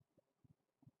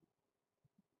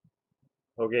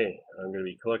Okay, I'm going to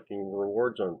be collecting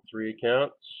rewards on 3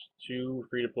 accounts, 2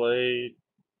 free-to-play,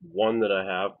 1 that I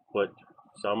have put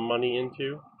some money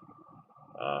into.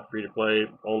 Free-to-play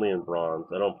only in bronze.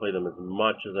 I don't play them as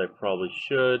much as I probably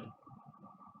should,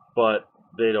 but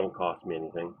they don't cost me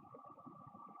anything.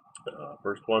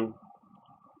 First one.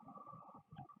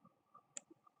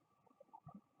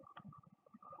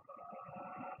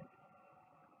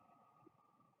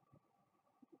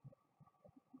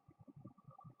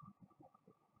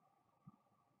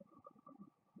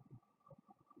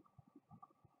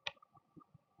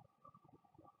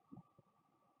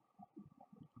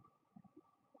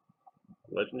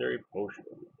 Legendary potion.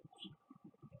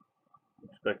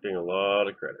 Expecting a lot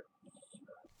of credit.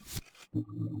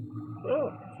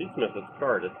 Oh, Seedsmith, that's a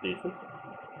card. That's decent.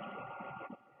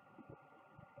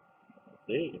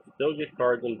 See, you can still get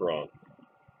cards in bronze.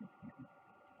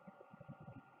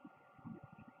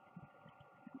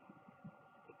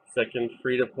 Second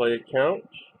free-to-play account.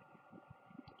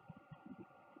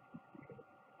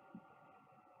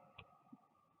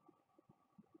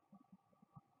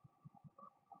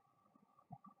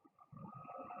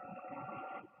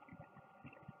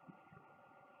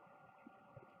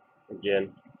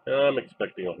 Again, I'm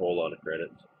expecting a whole lot of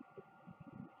credits,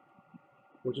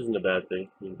 which isn't a bad thing.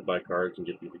 You need to buy cards and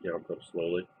get these accounts up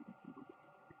slowly.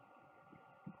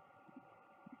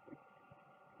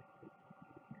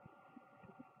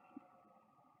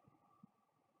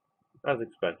 As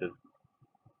expected.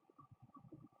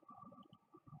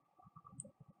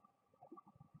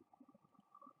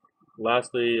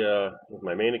 Lastly, with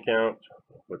my main account,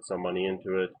 put some money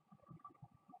into it,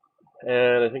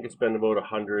 and I think I spend about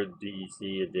 100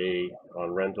 DEC a day on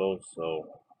rentals, so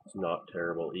it's not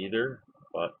terrible either,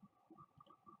 but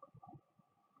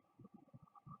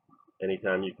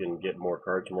anytime you can get more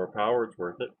cards and more power, it's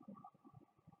worth it.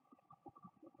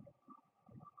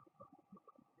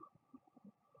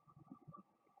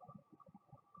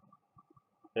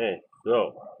 Okay,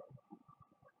 so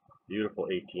beautiful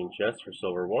 18 chests for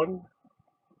silver 1.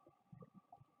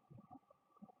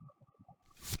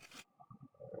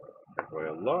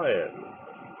 Royal Lion.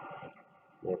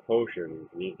 More potions.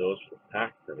 Need those for the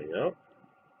pack coming up.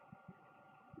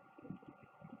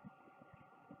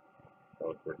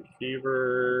 Teleport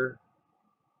Receiver.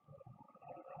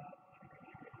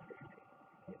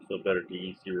 Still better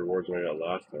DEC rewards than I got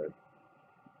last time.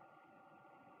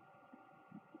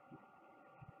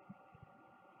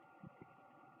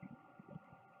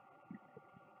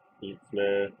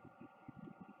 Smith.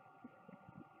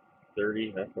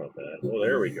 30, that's not bad. Oh,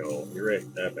 there we go. You're right,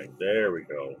 epic. There we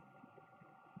go.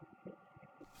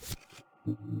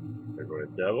 There go to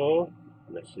Devil.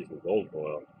 Let's see some gold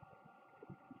foil.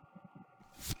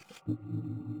 And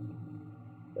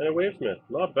a Wavesmith.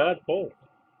 Not bad pull.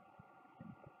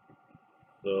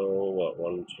 So, what?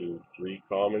 1, 2, 3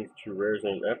 commons, 2 rares,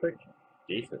 and an epic?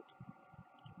 Decent.